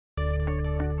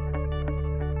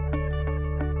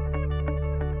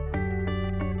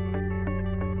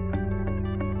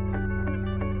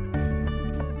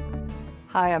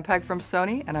Hi, I'm Peg from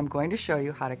Sony, and I'm going to show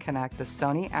you how to connect the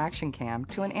Sony Action Cam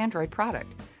to an Android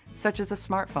product, such as a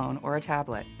smartphone or a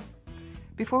tablet.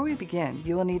 Before we begin,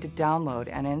 you will need to download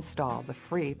and install the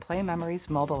free Play Memories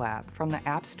mobile app from the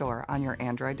App Store on your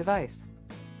Android device.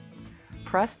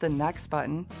 Press the Next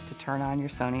button to turn on your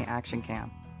Sony Action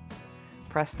Cam.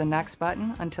 Press the Next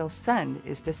button until Send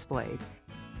is displayed,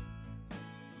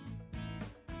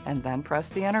 and then press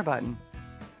the Enter button.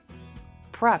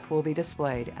 Prep will be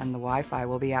displayed and the Wi-Fi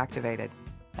will be activated,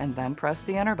 and then press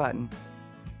the Enter button.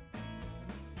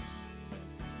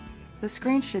 The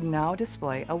screen should now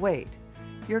display Await.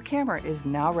 Your camera is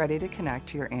now ready to connect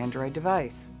to your Android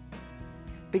device.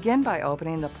 Begin by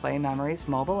opening the Play Memories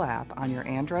mobile app on your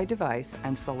Android device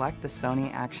and select the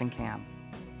Sony Action Cam.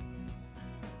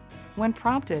 When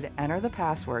prompted, enter the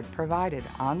password provided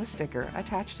on the sticker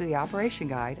attached to the operation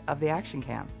guide of the Action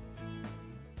Cam.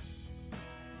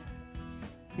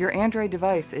 Your Android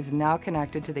device is now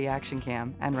connected to the Action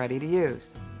Cam and ready to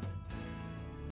use.